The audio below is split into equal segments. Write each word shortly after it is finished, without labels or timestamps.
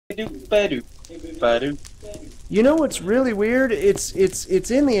You know what's really weird?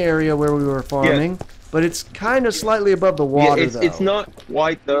 It's in the area where we were farming, but it's kind of slightly above the water, though. It's not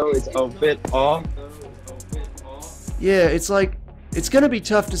white though. It's a bit off. Yeah, it's like it's gonna be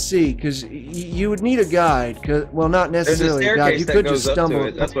tough to see because you would need a guide. Well, not necessarily a guide. You could just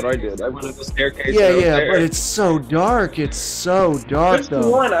stumble. That's what I did. I went up the staircase. Yeah, but it's so dark. It's so dark,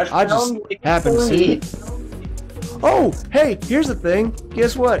 though. I just happened to see it. Oh, hey, here's the thing.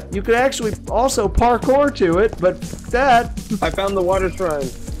 Guess what? You could actually also parkour to it, but that... I found the water shrine.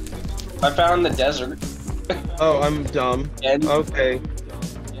 I found the desert. Oh, I'm dumb. Okay.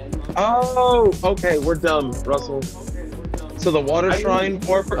 Oh, okay, we're dumb, Russell. So the water shrine,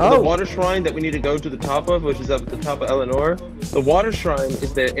 the water shrine that we need to go to the top of, which is up at the top of Eleanor, the water shrine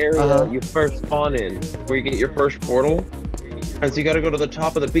is the area you first spawn in, where you get your first portal. And so you gotta go to the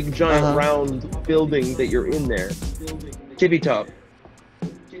top of the big giant round building that you're in there. Tippy top.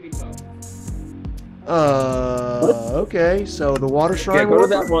 Okay, so the water shrine. Yeah, go to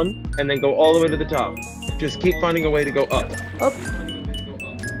that one, and then go all the way to the top. Just keep finding a way to go up. Up.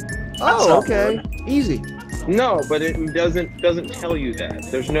 Oh, okay. Easy. No, but it doesn't tell you that.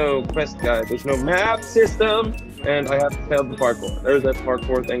 There's no quest guide. There's no map system, and I have to fail the parkour. There's that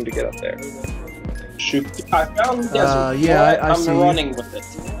parkour thing to get up there. Shoot! I found the desert. Yeah, I'm running with it.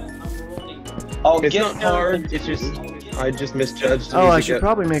 It's not hard. It's just I just misjudged. Oh, I should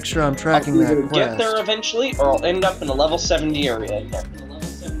probably make sure I'm tracking that quest. Get there eventually, or I'll end up in a level 70 area again.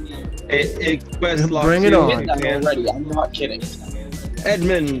 Quest locks Bring it on. I'm already. I'm not kidding.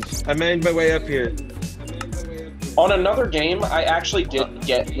 Edmund, I made my way up here. On another game, I actually did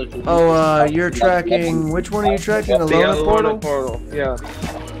get. You're tracking. Which one are you tracking? The Lona portal? Yeah.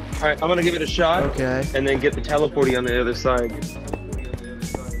 Alright, I'm gonna give it a shot. Okay. And then get the teleporty on the other side.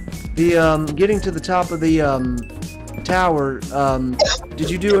 The getting to the top of the tower.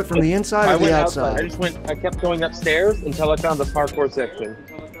 Did you do it from the inside or the outside? I kept going upstairs until I found the parkour section.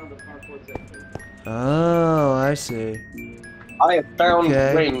 Oh, I see. I have found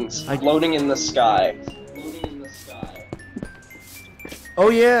rings floating in the sky. Oh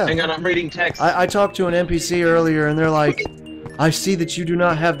yeah. Hang on, I'm reading text. I talked to an NPC earlier, and they're like, "I see that you do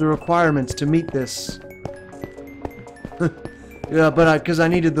not have the requirements to meet this." Yeah, but because I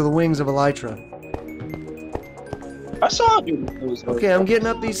needed the wings of Elytra. I saw you. Okay, I'm getting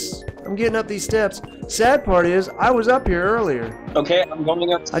up these steps. Sad part is, I was up here earlier. Okay, I'm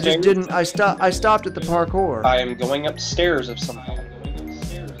going upstairs. I just didn't. I stopped at the parkour. I am going upstairs of some kind.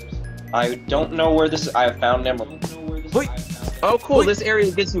 I don't know where this is. I have found emerald. Wait. Oh, cool! This area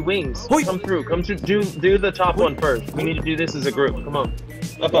gives you wings. Come through. Come to do the top one first. We need to do this as a group. Come on.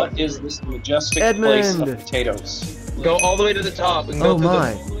 What is this majestic place of potatoes? Go all the way to the top and go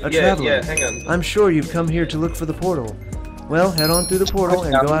a traveler. Yeah, hang on. I'm sure you've come here to look for the portal. Well, head on through the portal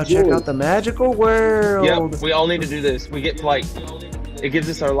and go out check out the magical world. Yeah, we all need to do this. We get flight. It gives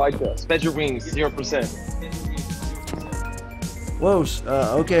us our light dust. Spread your wings, 0%. Whoa,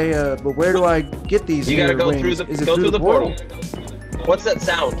 okay, but where do I get these You gotta go wings? through the, Is it go through the portal? What's that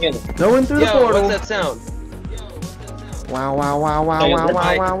sound? Going through the portal. What's that sound? Wow, wow, wow, wow, wow,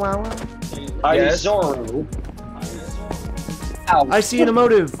 wow, wow, wow, wow. Zoro. I see an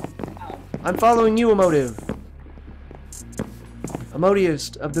emotive. I'm following you, emotive.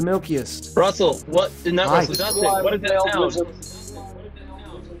 Emotiest of the milkiest. Russell, what? Not Russell, Justin, what is that sound?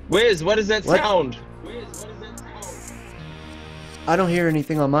 Wiz, what is that sound? I don't hear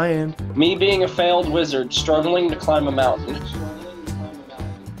anything on my end. Me being a failed wizard, struggling to climb a mountain.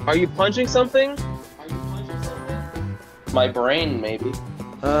 Are you punching something? My brain, maybe.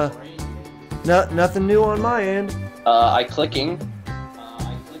 Nothing new on my end. I clicking.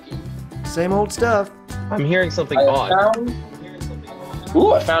 Same old stuff. I'm hearing something odd.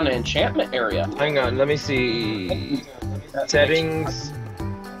 Ooh, I found an enchantment area. Hang on, let me see. Settings.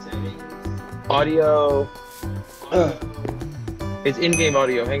 Audio. It's in-game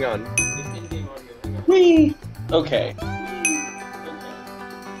audio, hang on. Whee! Okay.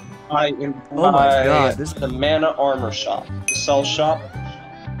 I am the Mana Armor Shop, the Cell Shop,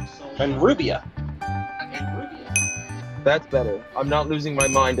 and Rubia. That's better. I'm not losing my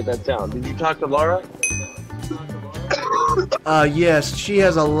mind at that sound. Did you talk to Laura? Yes, she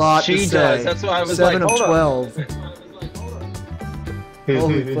has a lot to say. She does, that's why I was 7 like, of 12.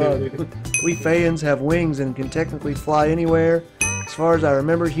 Holy fuck. We Fayans have wings and can technically fly anywhere. As far as I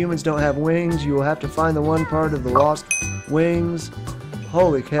remember, humans don't have wings. You will have to find the one part of the lost wings.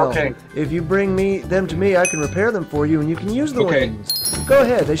 Holy cow. Okay. If you bring them to me, I can repair them for you and you can use the wings. Go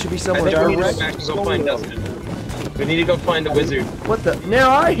ahead, they should be somewhere I think we need to go back and go find Dustin. We need to go find the wizard. What the?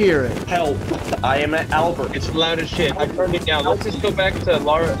 Now I hear it. Help! I am at Albert. It's loud as shit. I turned it down. Let's just go back to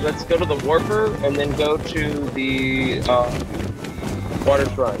Lara. Let's go to the Warper and then go to the water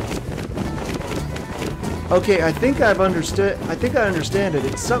shrine. Okay, I think I've understood. I think I understand it.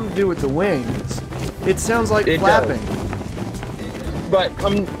 It's something to do with the wings. It sounds like flapping. But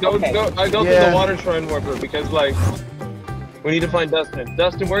go to the water shrine Warper because like we need to find Dustin.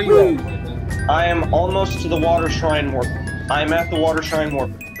 Dustin, where are you at? I am almost to the water shrine warp. I'm at the water shrine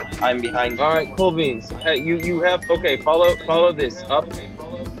warp. I'm behind you. Alright, cool beans. Hey, you have follow this. Up.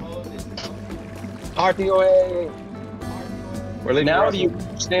 RTOA. We're leaving. Now do you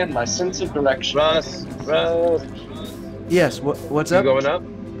understand my sense of direction? Russ. Yes, what's up? You going up?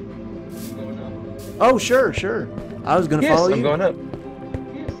 Oh, sure. I was gonna follow you. I'm going up.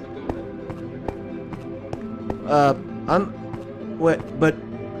 But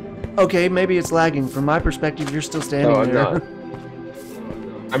okay, maybe it's lagging. From my perspective, you're still standing there. Not.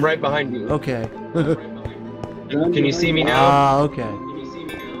 I'm right behind you. Okay. Can you see me now? Ah, okay.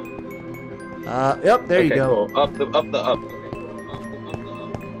 Yep, there you go. Cool. Up the up.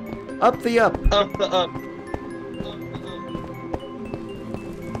 Up the up. Up the up.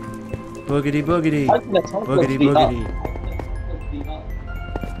 Boogity boogity. Boogity boogity.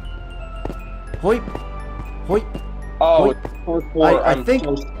 Hoip. Hoip. Oh,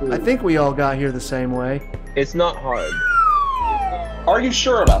 I think we all got here the same way. It's not hard. Are you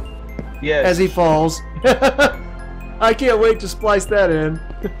sure about it? Yes. As he falls. I can't wait to splice that in.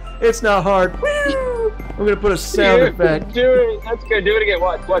 It's not hard. I'm gonna put a sound effect. Do it. That's good. Do it again.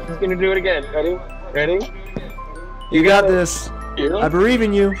 Watch. He's gonna do it again. Ready? You got this. I believe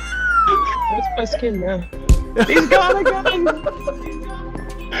in you. What's my skin now? He's gone again.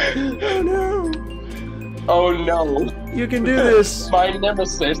 Oh no. Oh no. You can do this. My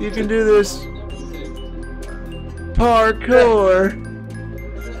nemesis. You can do this. Parkour.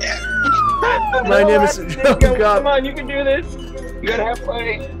 My nemesis. Oh god. Come on, you can do this. You got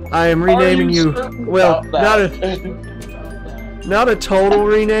halfway. I am renaming you. Well, not a total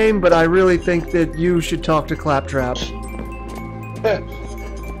rename, but I really think that you should talk to Claptrap.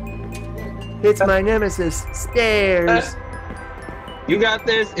 It's my nemesis. Stairs. You got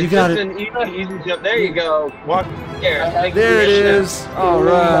this. It's just an easy jump. There you go. Walk there. There it is. All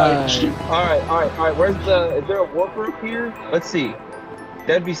right. All right. Where's the? Is there a warper up here? Let's see.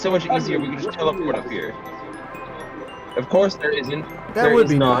 That'd be so much easier. We could just teleport up here. Of course, there isn't. That would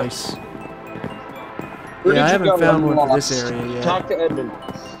be nice. Yeah, I haven't found one for this area yet. Talk to Edmund.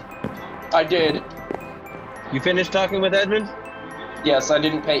 I did. You finished talking with Edmund? Yes, I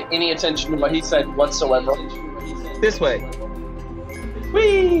didn't pay any attention to what he said whatsoever. This way.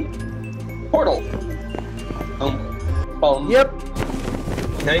 Whee! Portal. Yep.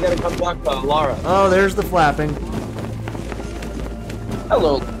 Now you gotta come talk to Lara. Oh, there's the flapping.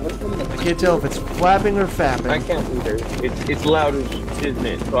 Hello. I can't tell if it's flapping or fapping. I can't either. It's loud as shit, isn't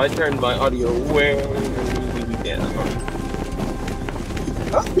it? So I turned my audio way down.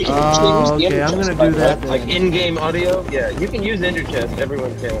 Oh, okay, I'm gonna do that then. Like in-game audio? Yeah, you can use Ender Chest.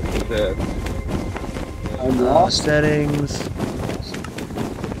 Everyone can. Settings.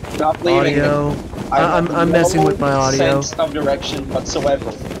 Stop leaving. Audio. I'm messing with my audio. Sense of direction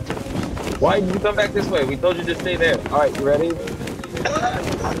whatsoever. Why did you come back this way? We told you to stay there. Alright, you ready?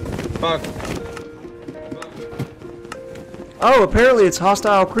 Fuck. Oh, apparently it's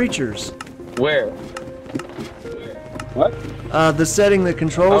hostile creatures. Where? What? The setting that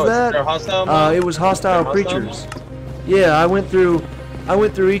controls that. Hostile it was hostile creatures. Yeah, I went through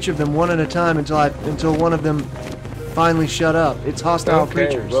each of them one at a time until one of them finally shut up. It's hostile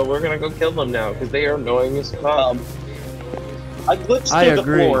creatures. Well, we're gonna go kill them now because they are annoying as fuck. I glitched through the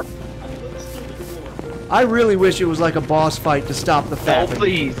floor. I really wish it was like a boss fight to stop the fapping. Oh,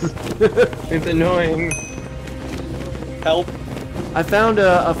 please. It's annoying. Help. I found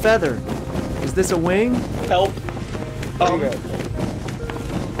a feather. Is this a wing? Help.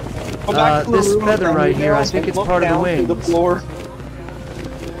 This feather right here, I think it's part of the wing. The floor.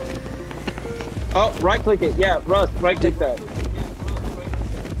 Oh, right-click it. Yeah, Russ, right-click that.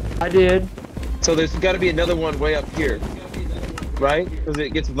 I did. So there's got to be another one way up here, right? Because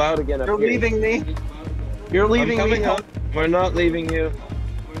it gets loud again up here. You're leaving me. You're leaving me. Up. We're not leaving you.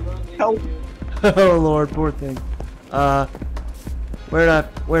 Help. Oh Lord, poor thing.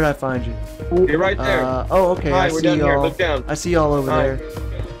 Where'd I find you? You're right there. Oh, okay. Hi, I we're see down here. y'all. Look down. I see y'all over there.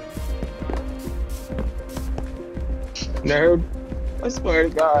 Nerd. I swear to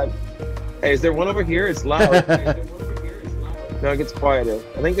God. Hey, is there one over here? It's loud. Now it gets quieter.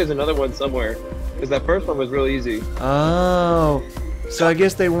 I think there's another one somewhere. Because that first one was real easy. Oh. So I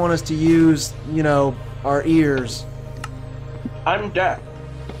guess they want us to use, you know, our ears. I'm deaf.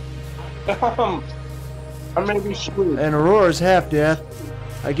 I may be screwed. And Aurora's half deaf.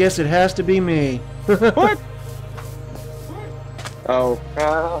 I guess it has to be me. What? Oh.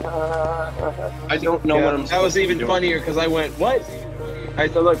 I don't know what I'm saying. That was even funnier because I went, what?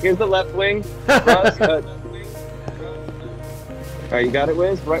 Alright, so look, here's the left wing. Russ, Alright, you got it,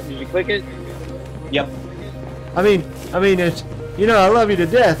 Wiz? Right, did you click it? Yep. I mean, it's, you know, I love you to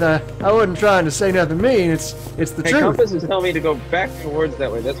death. I wasn't trying to say nothing mean. It's the truth. Compass is telling me to go back towards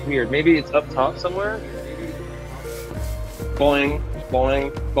that way. That's weird. Maybe it's up top somewhere? Boing,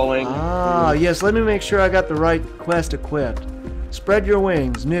 boing, boing. Ah, yes, let me make sure I got the right quest equipped. Spread your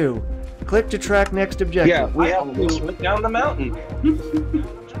wings, new. Click to track next objective. Yeah, we have to went down the mountain.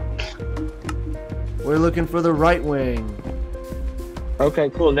 We're looking for the right wing. Okay,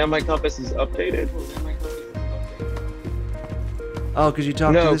 cool. Now my compass is updated. Oh, because you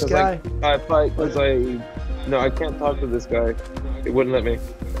talked to this guy? No, I can't talk to this guy. It wouldn't let me.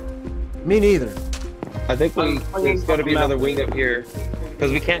 Me neither. I think there's got to be another wing up here.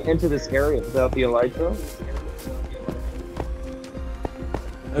 Because we can't enter this area without the elytra.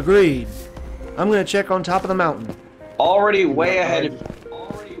 Agreed. I'm going to check on top of the mountain. Already way ahead of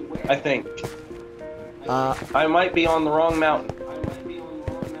you, I think. I might be on the wrong mountain.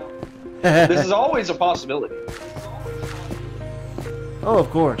 This is always a possibility. Oh, of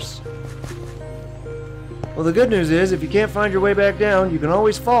course. Well, the good news is, if you can't find your way back down, you can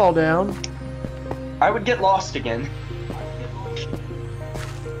always fall down. I would get lost again.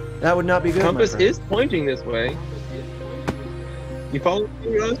 That would not be good, Compass is pointing this way. You follow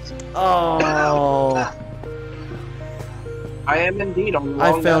me, Russ? Oh. I am indeed on the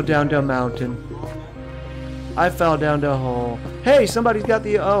wrong I fell down the mountain. I fell down the hole. Hey, somebody's got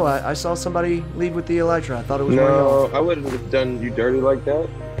the... Oh, I saw somebody leave with the elytra. I thought it was one of y'all. No, I wouldn't have done you dirty like that.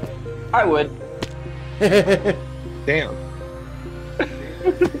 I would. Damn.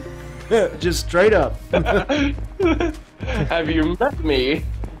 Just straight up. Have you met me?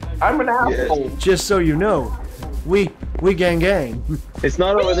 I'm an asshole. Yes. Just so you know, we gang. It's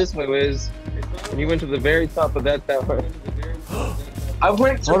not over this way, Wiz. And you went to the very top of that tower. I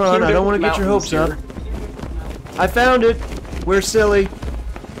went to Hold on, I don't want to get your hopes up. I found it. We're silly.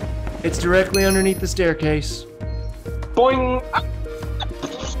 It's directly underneath the staircase. Boing!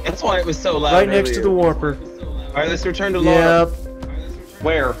 That's why it was so loud. Right next to the warper. Alright, let's return to Laura. Yep.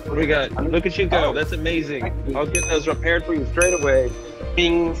 Where? What do we got? Look at you go. That's amazing. I'll get those repaired for you straight away.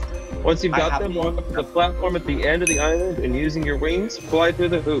 Bing. Once you've got them, walk up to the platform at the end of the island and using your wings, fly through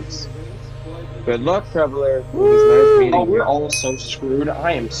the hoops. Good luck, traveler. It was nice meeting you. We're all so screwed.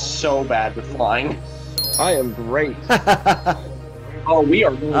 I am so bad with flying. I am great. Oh, we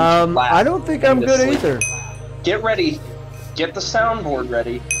are going to I don't think I'm good either. Get ready. Get the soundboard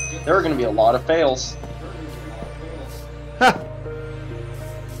ready. There are going to be a lot of fails.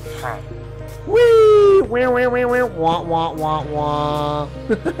 Wee! Wah, wah, wah, wah.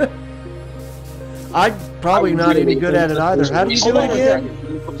 I'm probably not any good at it either. How do you do it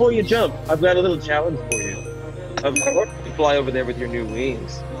again? Before you jump, I've got a little challenge for you. Of course, you fly over there with your new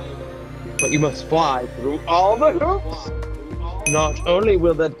wings. But you must fly through all the hoops. Not only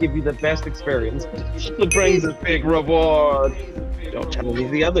will that give you the best experience, it brings a big reward. Don't tell any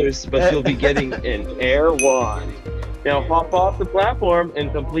of the others, but you'll be getting an Air Wand. Now hop off the platform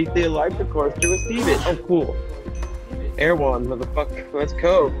and complete the elytra course to receive it. Oh, cool. Air Wand, motherfucker. Let's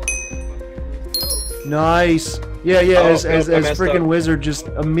go. Nice. Yeah, as freaking wizard just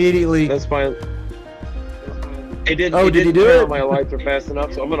immediately. That's fine. It did. Oh, did he do it? it? My elytra fast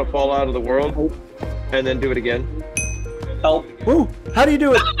enough, so I'm gonna fall out of the world and then do it again. Help! Woo! How do you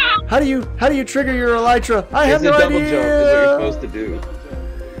do it? How do you trigger your elytra? I have no idea. It's a double jump. Is what you're supposed to do.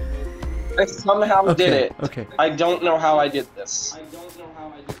 I somehow did it. Okay. I don't know how I did this.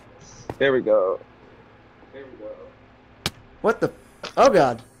 There we go. What the? Oh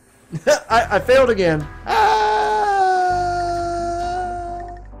God! I failed again.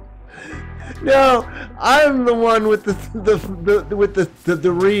 No, I'm the one with the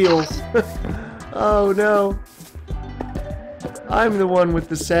reel. Oh no. I'm the one with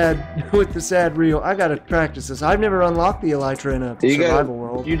the sad reel. I gotta practice this. I've never unlocked the elytra in a survival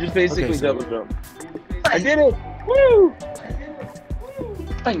world. You just basically double jump. I did it! Woo!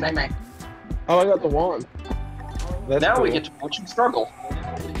 Bang, bang, bang. Oh, I got the wand. That's now cool. we get to watch him struggle.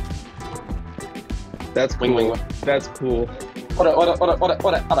 That's cool. Wing. That's cool. I'm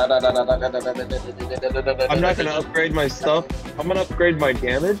not gonna upgrade my stuff. I'm gonna upgrade my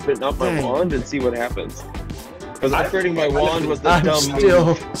damage, but not my wand, and see what happens. Because upgrading my wand was the dumb move. I'm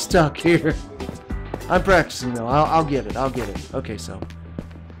still stuck here. I'm practicing though. I'll get it. Okay, so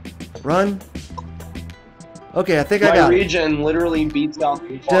run. Okay, I think I got it. My region literally beats out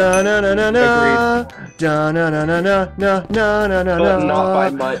the Da na na na na. Da na na na na na na na na. But not by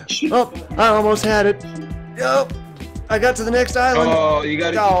much. Oh, I almost had it. Oh, I got to the next island. Oh, you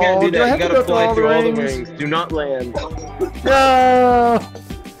can't do that. You gotta fly through all the rings. Do not land. No.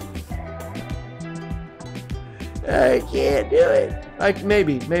 I can't do it.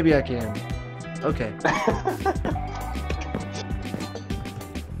 Maybe I can. Okay.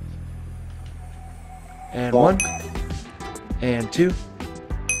 And 1, and 2,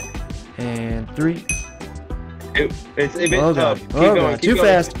 and 3. It's a bit tough. Keep going. Too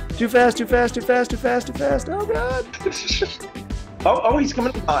fast. Too fast. Too fast. Too fast. Too fast. Too fast. Oh god. Oh, he's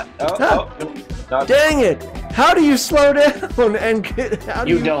coming. Dang it! How do you slow down and get? How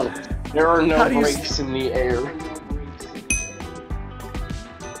do you don't. There are no brakes in the air.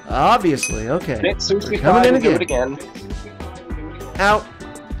 Obviously, okay. We're coming in again. Out.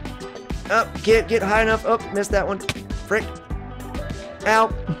 Up, can't get high enough. Oh, missed that one. Frick. Ow.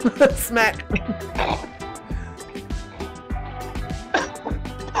 Smack.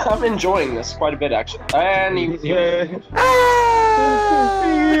 I'm enjoying this quite a bit, actually. And here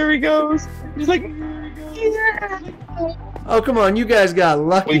he goes. He's like, yeah. Oh, come on. You guys got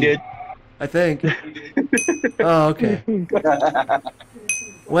lucky. We did. I think. Oh, okay.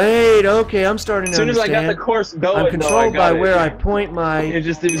 Wait, okay, I'm starting to understand. As soon as I got the course going, I'm controlled by where I point my... It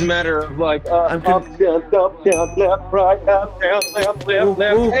was a matter of like, up, down, left, right, up, down, left, left.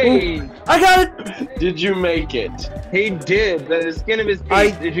 Hey! I got it! Did you make it? He did. The skin of his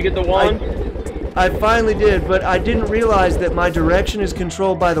teeth. Did you get the wand? I finally did, but I didn't realize that my direction is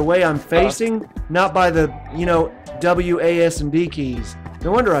controlled by the way I'm facing, not by the, you know, W, A, S, and D keys.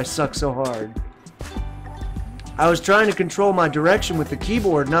 No wonder I suck so hard. I was trying to control my direction with the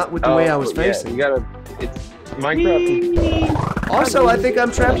keyboard, not with the way I was facing. You gotta. It's Minecraft. Also, I think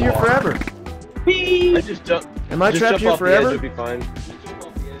I'm trapped here forever. I just jump. Am I trapped here forever? It'll be fine.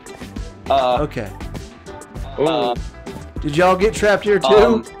 Okay. Did y'all get trapped here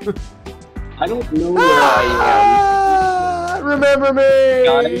too? I don't know where I am. Remember me,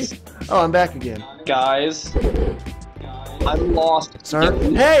 guys. Oh, I'm back again. Guys. I'm lost. Sir?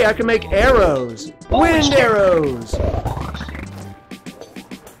 Hey, I can make arrows! Wind arrows!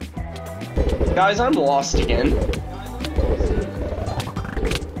 Guys, I'm lost again.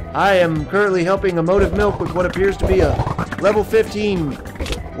 I am currently helping Emotive Milk with what appears to be a level 15...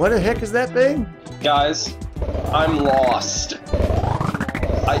 What the heck is that thing? Guys, I'm lost.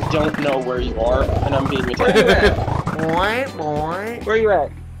 I don't know where you are, and I'm being attacked. Boing. Where you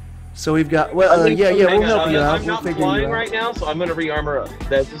at? So we've got, well, yeah, we'll help you out. I'm not flying right now, so I'm gonna re-armor up.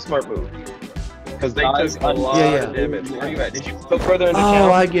 That's a smart move. Because they took a lot of damage. Where you at? Did you go further into town?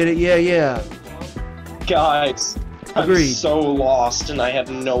 Oh, I get it. Yeah. Guys, I'm so lost, and I have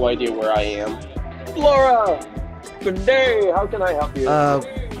no idea where I am. Laura! Good day! How can I help you?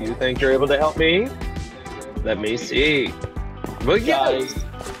 You think you're able to help me? Let me see. But guys,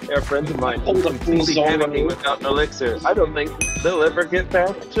 they're friends of mine. Completely panicking without an elixir. I don't think they'll ever get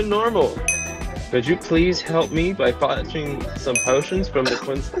back to normal. Could you please help me by fetching some potions from the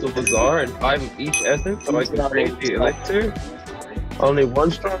Quinzel Bazaar and 5 of each essence so I can create the elixir? Only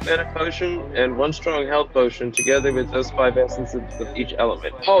 1 strong mana potion and 1 strong health potion together with those 5 essences of each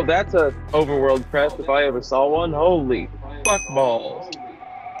element. Oh, that's a overworld crest if I ever saw one. Holy fuck balls.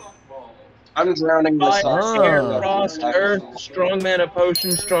 I'm drowning this Air, frost, earth, strong mana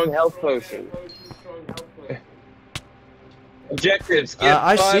potion, strong health potion. Objectives.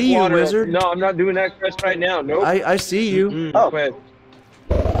 I see you, wizard. No, I'm not doing that quest right now. Nope. I see you. Quest.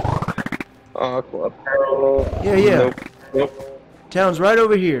 Aqua Pearl. Yeah. Nope. Town's right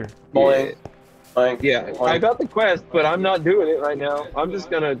over here. Yeah. I got the quest, but I'm not doing it right now. I'm just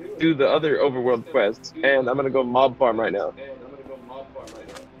gonna do the other overworld quests, and I'm gonna go mob farm right now.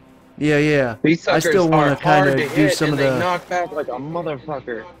 Yeah. These I still want to kind of do some of the. They knock back like a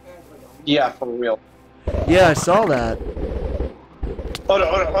motherfucker. Yeah, for real. Yeah, I saw that. Hold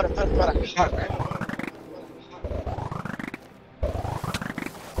on.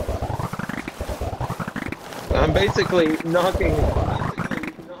 I'm basically knocking.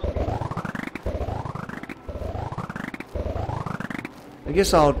 I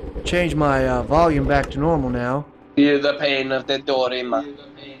guess I'll change my volume back to normal now. Feel the pain of the Dorima.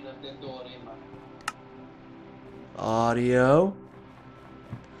 Audio.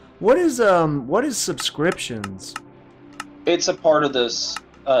 What is subscriptions? It's a part of this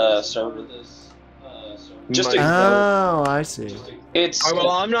server. Just I see. It's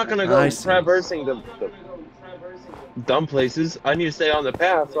well, I'm not gonna go traversing the dumb places. I need to stay on the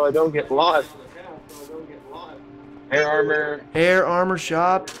path so I don't get lost. Air armor. Air armor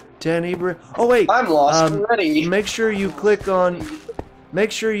shop. Tenebra. Oh wait. I'm lost already. Make sure you click on.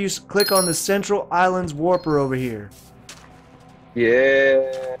 Make sure you click on the Central Islands warper over here.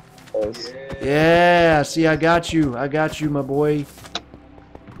 Yeah. Yeah. See, I got you. I got you, my boy.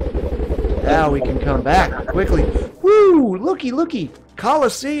 Now we can come back quickly. Woo! Looky, looky.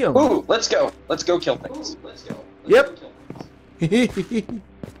 Coliseum. Ooh, let's go. Let's go kill things. Let's go. Yep.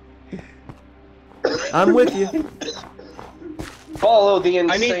 I'm with you. Follow the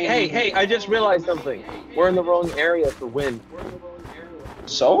insane. I mean, hey, I just realized something. We're in the wrong area for wind.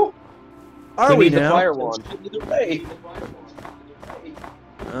 So? Are we need now? the fire wand. Either way.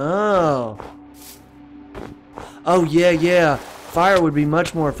 Oh. Oh, yeah. Fire would be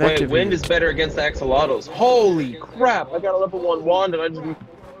much more effective. Wait, wind is better against the axolotls. Holy crap! I got a level 1 wand and I just...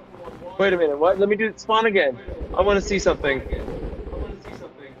 Wait a minute, what? Let me do spawn again. I want to see something.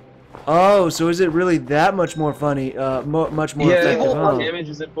 Oh, so is it really that much more funny? Much more effective, huh? Damage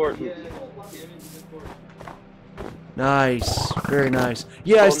is important. Nice, very nice.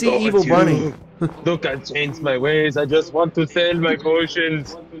 Yeah, I see Evil Bunny. Look, I changed my ways. I just want to sell my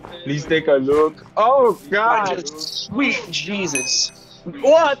potions. Please take a look. Oh God! Sweet Jesus!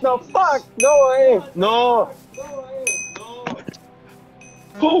 What the fuck? No way! No!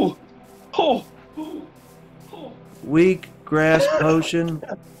 Oh! Weak grass potion.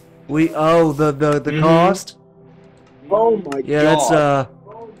 The cost. Oh my God! Yeah,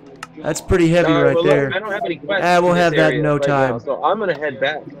 that's pretty heavy right well, there. Look, I don't have any quests. We'll have that in no time. Now, so I'm gonna head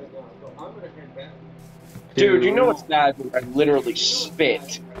back. Dude, you know what's bad? I literally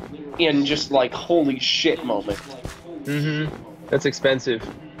spit in just like holy shit moment. Mm-hmm. That's expensive.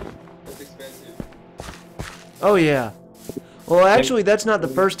 Oh yeah. Well, actually, that's not the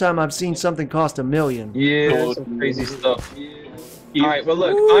first time I've seen something cost $1 million. Yeah, that's some crazy stuff. All right, well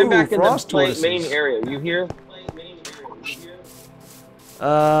look, I'm back in the main area. You here?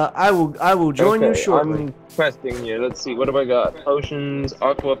 I will join you shortly. I'm questing you. Let's see. What have I got? Potions,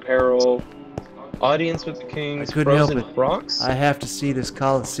 aqua apparel, audience with the kings, I couldn't help frozen it. rocks. I have to see this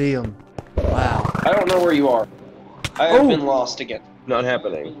Coliseum. Wow. I don't know where you are. I have been lost again. Not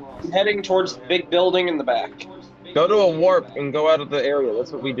happening. I'm heading towards the big building in the back. Go to a warp and go out of the area.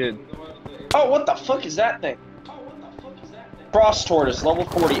 That's what we did. Oh, what the fuck is that thing? Frost tortoise, level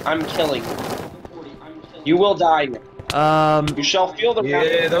 40. I'm killing you. You will die. You shall feel the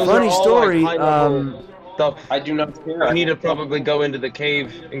yeah, those funny are all story. Like stuff. I do not care. I need to probably go into the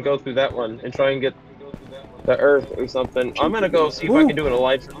cave and go through that one and try and get the earth or something. I'm gonna go see if I can do an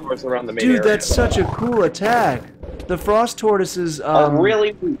alive course around the main area. Dude, that's such a cool attack. The frost tortoises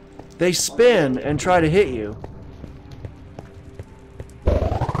really weak. They spin and try to hit you.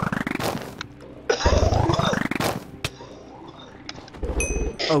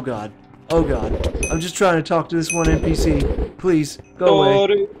 Oh God. Oh God. I'm just trying to talk to this one NPC. Please, go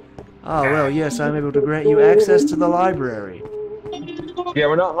away. Oh, well, yes, I'm able to grant you access to the library. Yeah,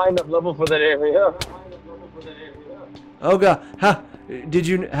 we're not high enough level for that area. Oh God. How did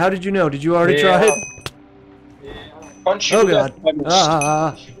you know? Did you already try it? Oh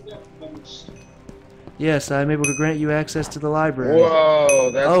God. Yes, I'm able to grant you access to the library. Whoa,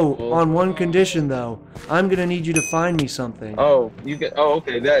 that's cool. On one condition though. I'm gonna need you to find me something. Oh, you get. Oh,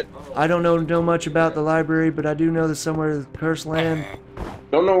 okay. That. I don't know much about the library, but I do know that somewhere in the cursed land.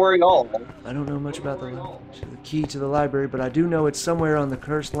 Don't know where you all. I don't know much about the key to the library, but I do know it's somewhere on the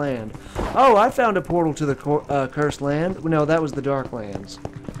cursed land. Oh, I found a portal to the cursed land. No, that was the dark lands.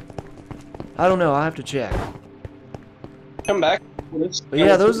 I don't know. I'll have to check. Come back. But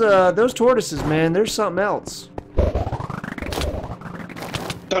yeah, those tortoises, man, there's something else.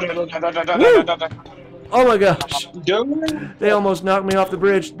 Oh my gosh. They almost knocked me off the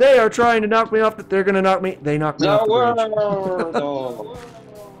bridge. They are trying to knock me off they're gonna knock me. They knocked me off the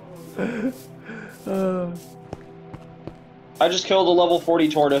bridge. I just killed a level 40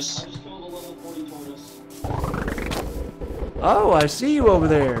 tortoise. Oh, I see you over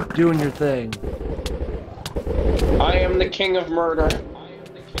there doing your thing. I am the king of murder.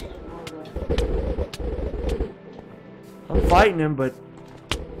 I'm fighting him, but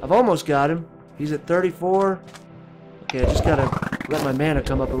I've almost got him. He's at 34. Okay, I just gotta let my mana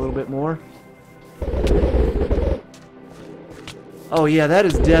come up a little bit more. Oh yeah, that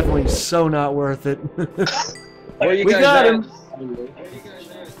is definitely so not worth it. We got him.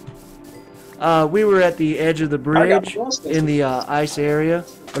 We were at the edge of the bridge in the ice area,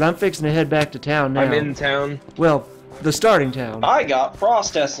 but I'm fixing to head back to town now. I'm in town. Well, the starting town. I got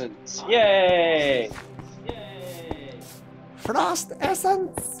frost essence. Yay! Frost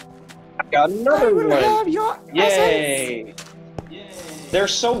essence. I got another one. Have your Yay! They're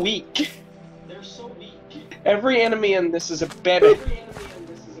so weak. Every enemy in this is a baby.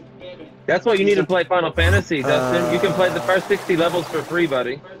 That's why you need to play Final Fantasy, Dustin. You can play the first 60 levels for free,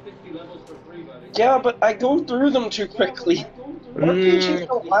 buddy. Yeah, but I go through them too quickly. RPGs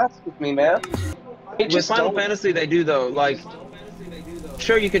don't last with me, man. With Final Fantasy, they do, though. Like,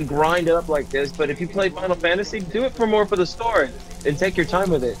 sure, you can grind it up like this, but if you play Final Fantasy, do it more for the story and take your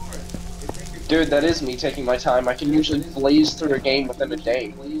time with it. Dude, that is me taking my time. I can usually blaze through a game within a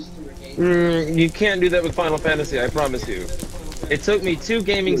day. You can't do that with Final Fantasy, I promise you. It took me 2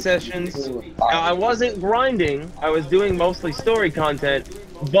 gaming sessions. Now, I wasn't grinding. I was doing mostly story content,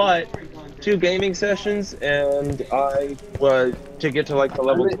 but 2 gaming sessions, and I was to get to like the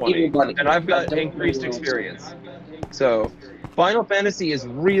level 20. And I've got increased experience. So, Final Fantasy is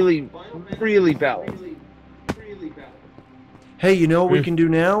really, really balanced. Hey, you know what we can do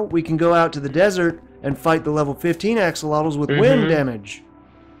now? We can go out to the desert and fight the level 15 axolotls with wind damage.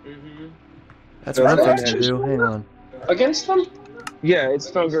 That's what I'm going to do. Hang on. Against them? Yeah, it's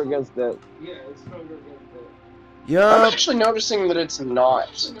stronger against that. Yup. I'm actually noticing that it's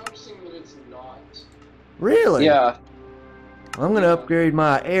not. Really? Yeah. I'm going to upgrade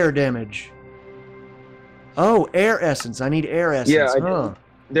my air damage. Oh, air essence. I need air essence. Yeah,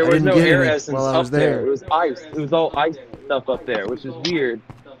 there was no air essence up there. It was ice. It was all ice stuff up there, which is weird.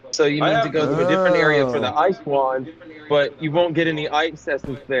 So you need to go to a different area for the ice wand, but you won't get any ice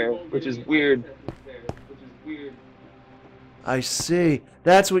essence there, which is weird. I see.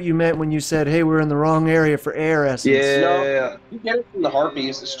 That's what you meant when you said, hey, we're in the wrong area for air essence. Yeah. No, you get it from the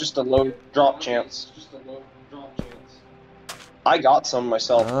harpies. It's just a low drop chance. I got some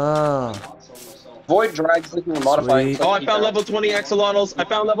myself. Ah. Void drags looking to modify. Oh, I found level 20 axolotls. I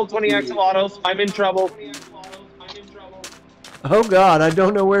found level 20 axolotls. I'm in trouble. Oh God, I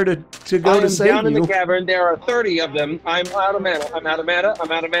don't know where to go to save you. I am down in the cavern. There are 30 of them. I'm out of mana. I'm out of mana.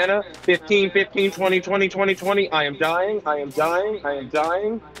 I'm out of mana. 15, 15, 20, 20, 20, 20. I am dying. I am dying. I am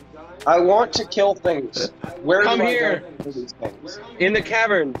dying. I want to kill things. Where Come do here. I go these things? In the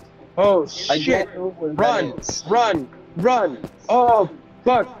cavern. Oh shit! Run! Run! Run! Oh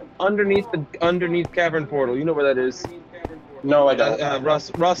fuck! Underneath cavern portal. You know where that is? No, I don't.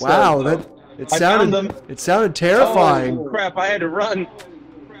 Russ. Wow, it sounded terrifying. Oh crap! I had to run.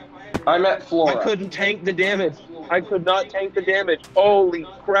 I'm at Flora. I couldn't tank the damage. I could not tank the damage. Holy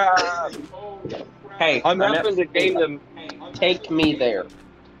crap! Hey, I'm having to game them. Take me there.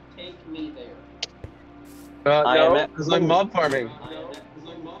 No, because I'm mob farming.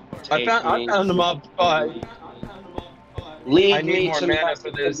 I found a mob spot. I need more mana for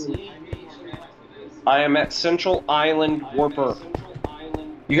this. I am at Central Island Warper.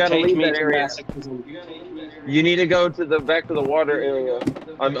 You gotta leave that area. You need to go to back to the water area.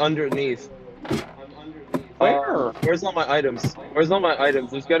 I'm underneath. Where? Where's all my items? Where's all my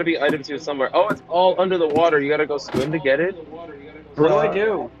items? There's gotta be items here somewhere. Oh, it's all under the water. You gotta go swim to get it? What do I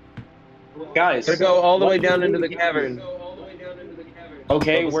do? Guys. Gotta go all the way down into the cavern.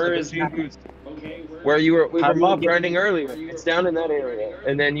 Okay, where is where we were mob grinding earlier. It's down in that area.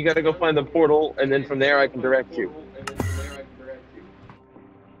 And then you gotta go find the portal, and then from there I can direct you.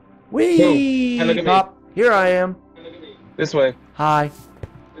 Whee! Hey, look at Pop. Here I am. This way. Hi.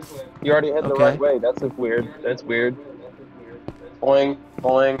 You already head the right way. That's weird. That's weird. Boing,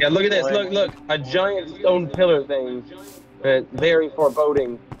 boing. Yeah, look at this. Look. A giant stone pillar thing. Very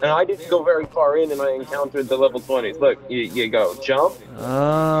foreboding. And I didn't go very far in, and I encountered the level 20s. Look, you go. Jump.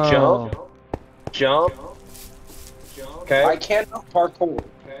 Oh. Jump. Okay. I can't parkour.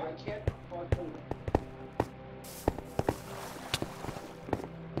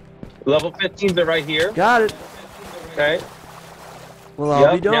 Level 15s are right here. Got it. Okay. Well,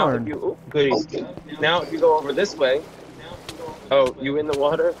 I'll be darned. Now if you go over this way. Oh, you in the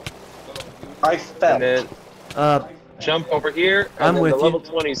water? I fell. And then jump over here, and then the level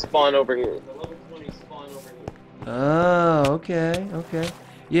 20s spawn over here. Oh, okay.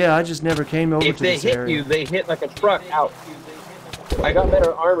 Yeah, I just never came over to this area. If they hit you, they hit like a truck out. I got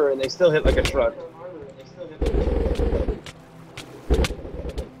better armor, and they still hit like a truck.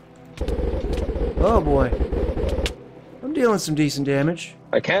 Oh boy. I'm dealing some decent damage.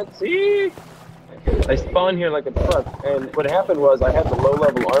 I can't see. I spawned here like a truck, and what happened was I had the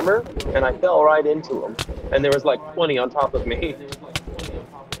low-level armor, and I fell right into them. And there was like 20 on top of me.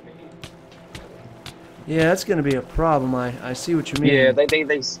 Yeah, that's gonna be a problem. I see what you mean. Yeah,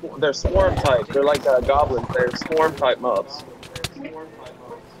 they're swarm type. They're like goblins. They're swarm type mobs.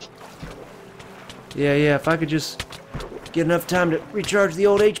 Yeah. If I could just get enough time to recharge the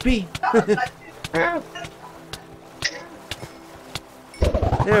old HP.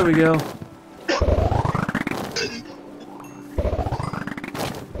 There we go.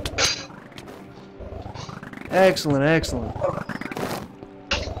 Excellent.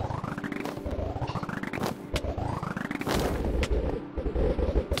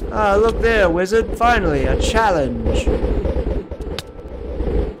 Ah, look there, wizard. Finally, a challenge.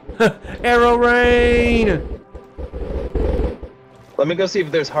 Arrow rain! Let me go see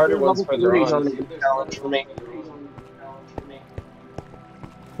if there's harder ones further on. Challenge for me.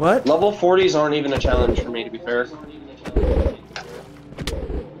 What? Level 40s aren't even a challenge for me, to be fair.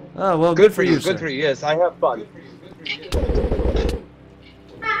 Oh, well, good for you, Good for you, yes. I have fun.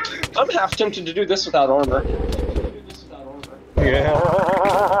 I'm half tempted to do this without armor.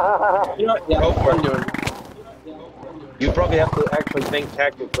 Yeah. You know what? Yeah, Go for I'm it. doing. You probably have to actually think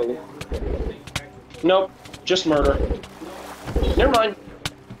tactically. Nope, just murder. Never mind.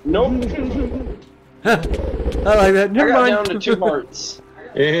 Nope. I like that. Never I got mind. down to 2 hearts.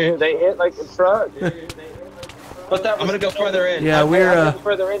 Yeah, they hit like a truck. But that was I'm gonna go further in. Yeah, I'm going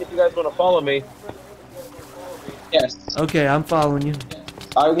further in if you guys want to follow me. Yes. Okay, I'm following you.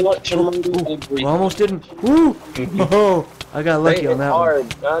 I want to murder We everything. almost didn't. Woo! Oh, I got lucky They on hit that hard. one.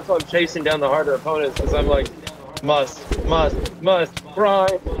 That's why I'm chasing down the harder opponents, because I'm like, must,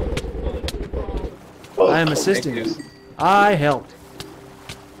 grind. I am assisting you. I helped.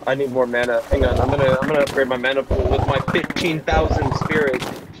 I need more mana. Hang on, I'm gonna upgrade my mana pool with my 15,000 spirit.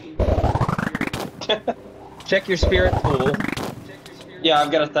 Check your spirit pool. Yeah,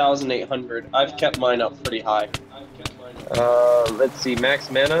 I've got 1,800. I've kept mine up pretty high. Let's see, max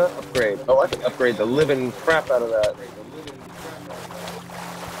mana, upgrade. Oh, I can upgrade the living crap out of that.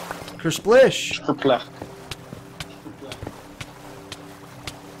 Kersplish. Kerplech.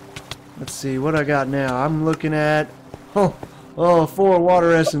 Let's see what I got now. I'm looking at 4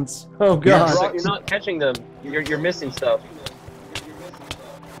 water essence. Oh god. You're not catching them. You're missing stuff.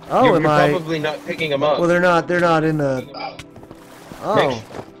 Oh, you're am I? probably not picking them up. Well, they're not in the. Oh,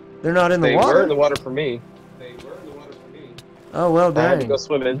 they're not in the they water. They were in the water for me. Oh well, dang. I had to go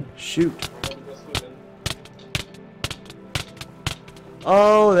swimming. Shoot.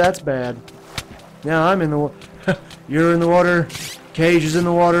 Oh, that's bad. Now I'm in the water. You're in the water. Cage is in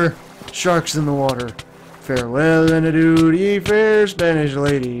the water. Sharks in the water. Farewell and adieu, ye fair Spanish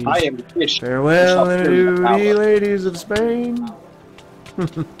ladies. I am fish. Farewell and adieu, ye ladies of Spain.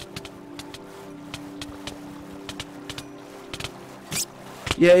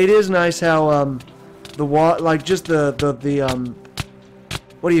 Yeah, it is nice how the like just the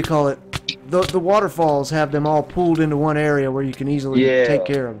what do you call it? The waterfalls have them all pooled into one area where you can easily take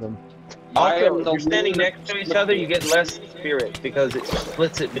care of them. Also, if you're standing next to each other, you get less spirit because it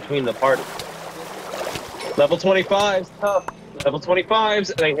splits it between the party. Level 25's tough. Level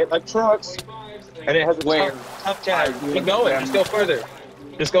 25's, they hit like trucks. And it has a tough tag. Keep going, just go further.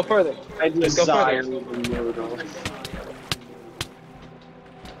 Just go further. Just go further.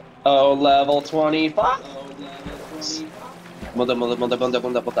 Oh, level 25. Mother.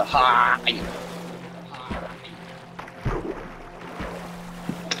 Hi.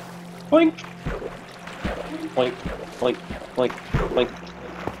 Boink. Boink. Boink. Boink. Boink.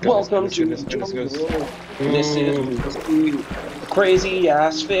 Welcome to the jungle. This is crazy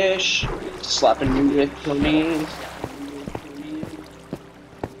ass fish slapping you with your knees.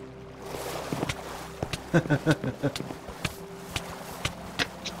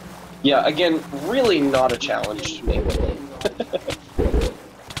 Yeah, again, really not a challenge to me.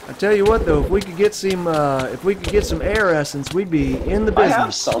 I tell you what, though, if we could get some air essence, we'd be in the business. I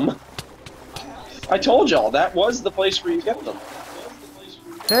have some. I told y'all that was the place where you get them.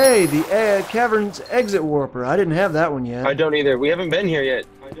 Hey, the cavern's exit warper. I didn't have that one yet. I don't either. We haven't been here yet.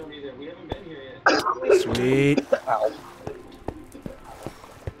 Sweet. Ow.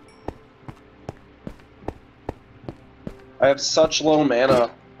 I have such low mana.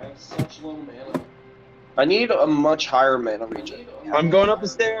 I need a much higher mana region. I'm going up the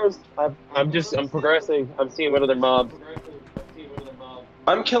stairs. I'm progressing. I'm seeing what other mobs.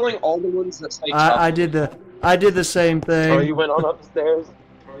 I'm killing all the ones that say I did the same thing. Oh, you went on up the stairs?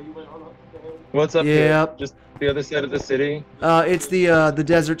 What's up here? Just the other side of the city? It's the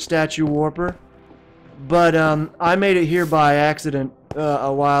desert statue warper. But I made it here by accident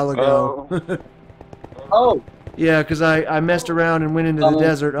a while ago. Oh. Yeah, because I messed around and went into the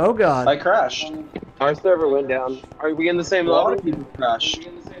desert. Oh god. I crashed. Our server went down. Are we in the same lobby? A lot of lobby? people crashed.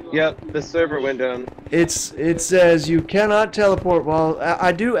 Yep, the server went down. It says you cannot teleport. Well,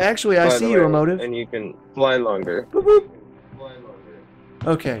 I do actually. I see you, Emotive. And you can fly longer. Boop, boop.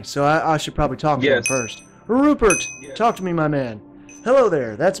 Okay, so I should probably talk to him first. Rupert, talk to me, my man. Hello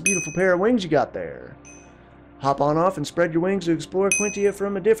there. That's a beautiful pair of wings you got there. Hop on off and spread your wings to explore Quintia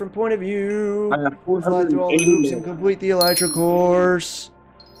from a different point of view. Fly through all the loops and complete the Elytra course.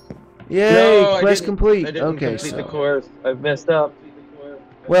 Yay! No, quest complete. I didn't okay, complete the course. I've messed up.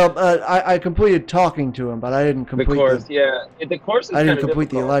 Well, I completed talking to him, but I didn't complete the course. Yeah, the course is I didn't complete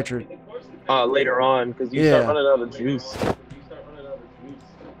the elytra. Later on, because you start running out of juice.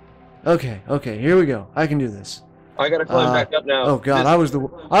 Okay, here we go. I can do this. I gotta climb back up now. Oh God, I was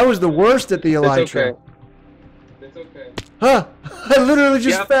the worst at the elytra. It's okay. Huh! I literally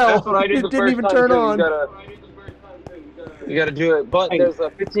just fell. That's what I did. It didn't even turn on. You gotta do it, but there's a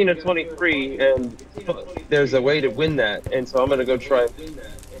 15 or 23, and there's a way to win that, and so I'm gonna go try.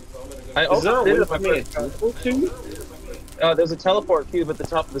 I also did it if I there's a teleport cube at the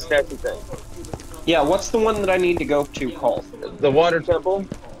top of the statue thing. Yeah, what's the one that I need to go to called? The water temple.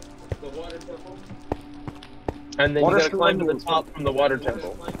 And then you gotta climb to the top from the water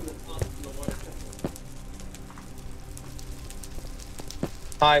temple.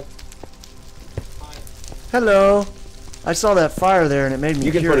 Hi. Hello. I saw that fire there and it made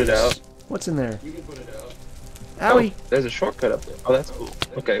me curious. You can put it out. What's in there? You can put it out. Owie. Oh, there's a shortcut up there. Oh, that's cool.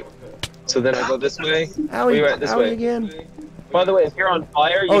 Okay. So then I go this way. Owie. Right, this way Again. By the way, if you're on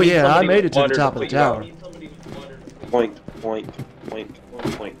fire, you oh yeah, I made it to the top of the tower. Point.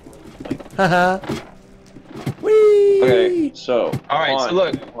 Haha. Whee! Okay, so. Alright, so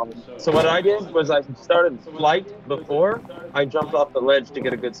look. So what I did was I started flight before I jumped off the ledge to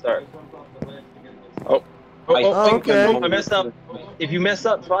get a good start. Okay. I messed up. If you mess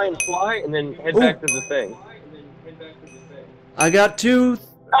up, try and fly and then head back to the thing. I got 2,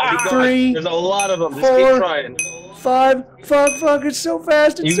 3. There's a lot of them. Just 4, keep trying. 5. Fuck! It's so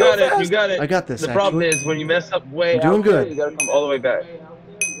fast. It's so fast. You got it. I got this. The problem is when you mess up way out, doing good. You gotta come all the way back.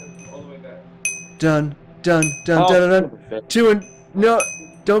 Done. 2 and no.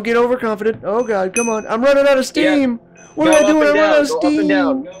 Don't get overconfident. Oh God, come on. I'm running out of steam. Yeah. What am I doing? I'm running out of steam.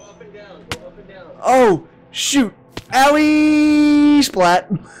 Go up and down. Oh shoot! Owie! Splat.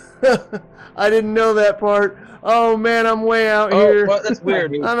 I didn't know that part. Oh man, I'm way out here. Well, that's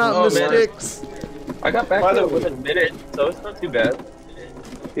weird. I'm out in the sticks. I got back there within a minute, so it's not too bad.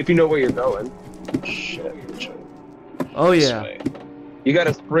 If you know where you're going. Shit. Oh yeah. You got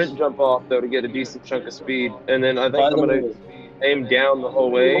to sprint jump off though to get a decent chunk of speed, and then I think I'm gonna aim down the whole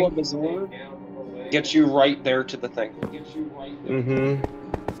way. Gets you right there to the thing. Mm-hmm.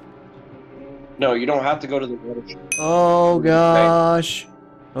 No, you don't have to go to the water. Oh gosh.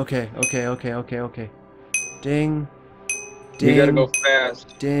 Okay. Ding. You gotta go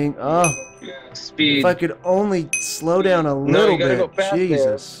fast. Ding. Oh. Speed. If I could only slow down a little bit. Go back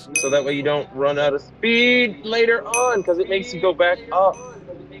Jesus. there, so that way you don't run out of speed later on, because it makes you go back up. What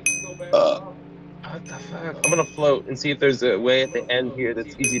the fuck? I'm gonna float and see if there's a way at the end here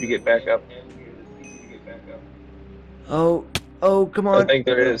that's easy to get back up. Oh, come on. I think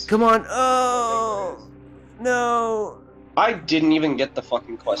there is. Come on. Oh, no. I didn't even get the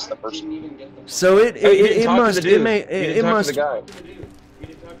fucking quest the first time. So it must.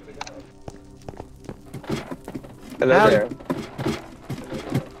 Hello there.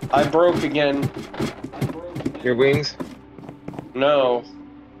 I broke again. Your wings? No.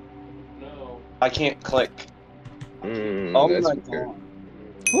 I can't click. Oh my God.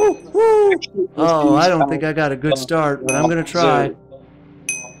 Woo, woo. Oh, I don't think I got a good start, but I'm gonna try.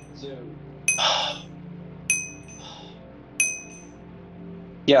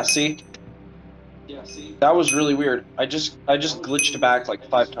 Yeah, see? That was really weird. I just glitched back like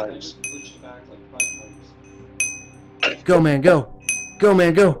 5 times. Go, man, go. Go,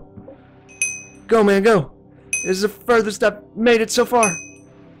 man, go. Go, man, go. This is the furthest I've made it so far.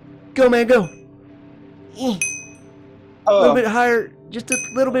 Go, man, go. A little bit higher. Just a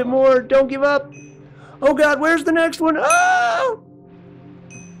little bit more. Don't give up. Oh, God, where's the next one? Oh!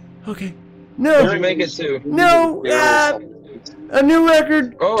 Okay. No. Where'd you make it to? No. A new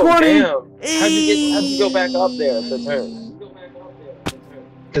record. Oh, 20. Damn. How'd you go back up there to turn?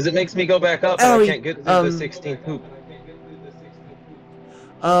 Because it makes me go back up and I can't get to the 16th hoop.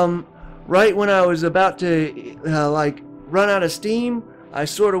 Right when I was about to, like, run out of steam, I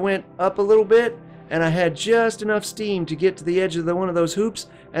sort of went up a little bit, and I had just enough steam to get to the edge of one of those hoops,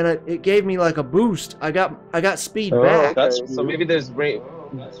 and it gave me like a boost. I got speed back. That's so maybe there's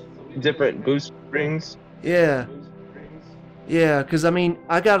different boost rings. Yeah. Yeah, because, I mean,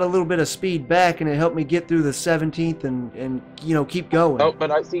 I got a little bit of speed back, and it helped me get through the 17th and you know, keep going. Oh,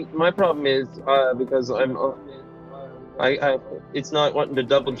 but I see, my problem is, because it's not wanting to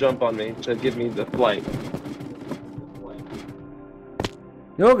double jump on me to give me the flight.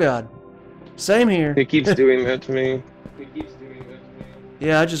 Oh, God. Same here. It keeps doing that to me.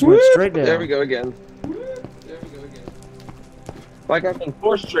 Yeah, I just went straight down. There we go again. Like I can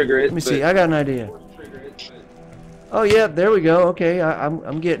force trigger it. Let me see, I got an idea. Oh yeah, there we go. Okay,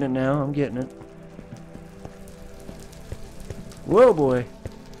 I'm getting it now. I'm getting it. Whoa, boy.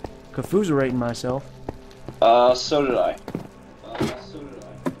 confuserating myself. So did I.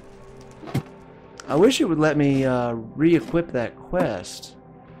 I wish it would let me re-equip that quest.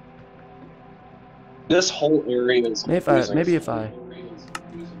 This whole area is Maybe if I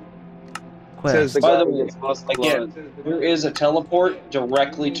quest. By the way, again, there is a teleport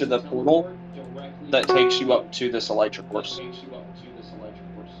directly to the portal that takes you up to this elytra course.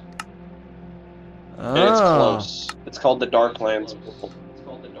 And it's close. It's called the Darklands portal.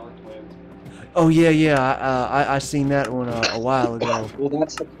 Oh yeah. I seen that one a while ago. Well,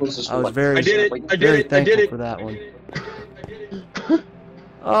 that's the closest I was one. very thankful for that one.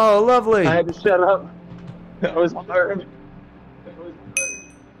 Oh, lovely. I had to shut up. That was hard.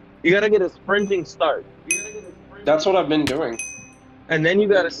 You gotta get a sprinting start. That's what I've been doing. And then you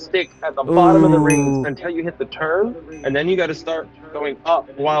gotta stick at the bottom of the rings until you hit the turn, and then you gotta start going up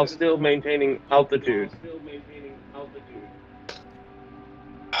while still maintaining altitude.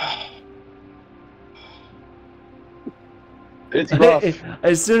 It's rough.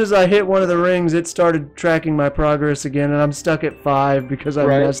 As soon as I hit one of the rings, it started tracking my progress again, and I'm stuck at 5 because I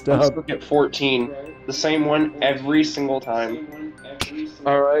messed up. I'm stuck at 14. The same one every single time.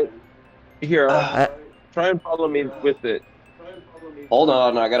 Alright. Here, try and follow me with it. Hold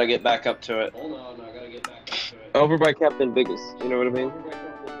on, I gotta get back up to it. Over by Captain Biggest, you know what I mean?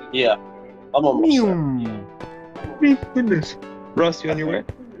 Yeah. I'm almost there. Goodness. Russ, you on your way?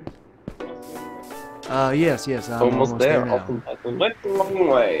 Yes, I'm almost there now. I went the wrong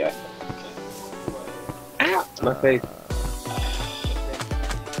way. Ow! My face.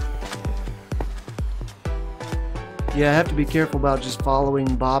 Yeah, I have to be careful about just following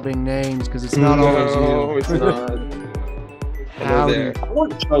bobbing names because it's not always you. No, it's not. Howdy. I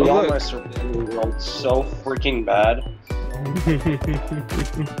want to show y'all my survival world so freaking bad.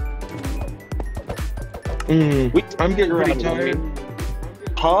 I'm getting pretty tired.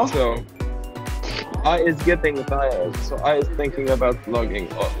 Huh? So, I is getting tired, so I is thinking about logging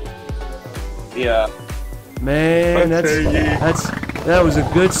off. Yeah. Man, that was a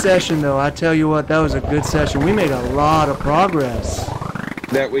good session, though. I tell you what, that was a good session. We made a lot of progress.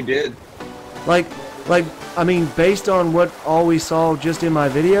 That we did. I mean, based on what all we saw just in my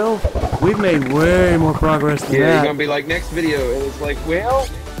video, we've made way more progress than that. Yeah, you're gonna be like, next video, and it's like, well,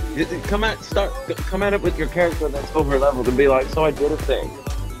 come at it with your character that's over leveled and be like, so I did a thing.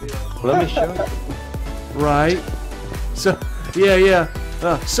 Let me show you. Right. So, yeah.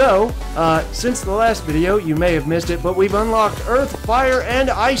 Since the last video, you may have missed it, but we've unlocked Earth, Fire, and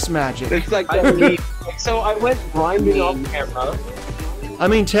Ice magic. It's like, so I went grinding off camera. I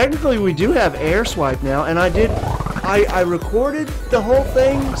mean, technically we do have air swipe now, and I recorded the whole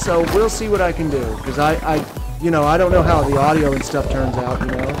thing, so we'll see what I can do, because I don't know how the audio and stuff turns out, you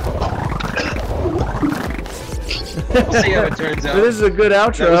know. We'll see how it turns out. But this is a good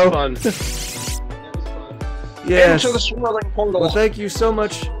outro. That was fun. Yes. Into the swirling portal. Well, thank you so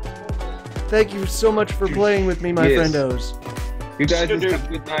much. Thank you so much for playing with me, my friendos. You guys have a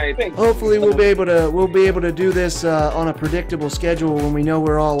good night. Hopefully we'll be able to do this on a predictable schedule when we know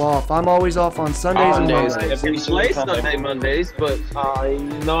we're all off. I'm always off on Sundays and Mondays. We play Sunday Mondays, but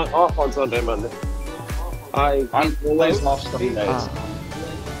I'm not off on Sunday Monday. I'm always off Sundays.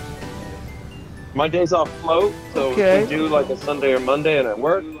 My days off float, so okay. if we do like a Sunday or Monday and at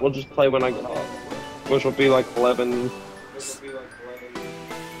work, we'll just play when I get off, which will be like 11.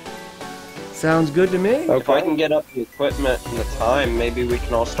 Sounds good to me. Okay. If I can get up the equipment and the time, maybe we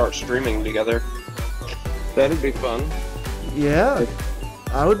can all start streaming together. That'd be fun. Yeah,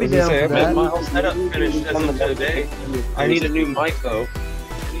 I would be down for that. My whole setup finished as of today. I need a new mic though.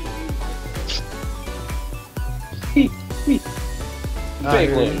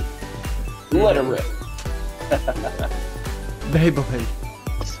 Beyblade. Let it rip. Beyblade.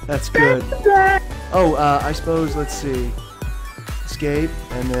 That's good. Oh, I suppose, let's see. Escape,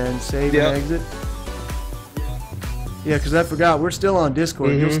 and then save and exit. Yeah, because I forgot, we're still on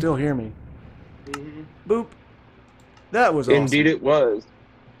Discord. You'll still hear me. Boop. That was awesome. Indeed it was.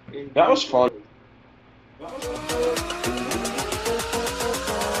 That was fun.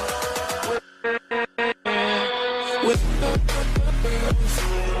 With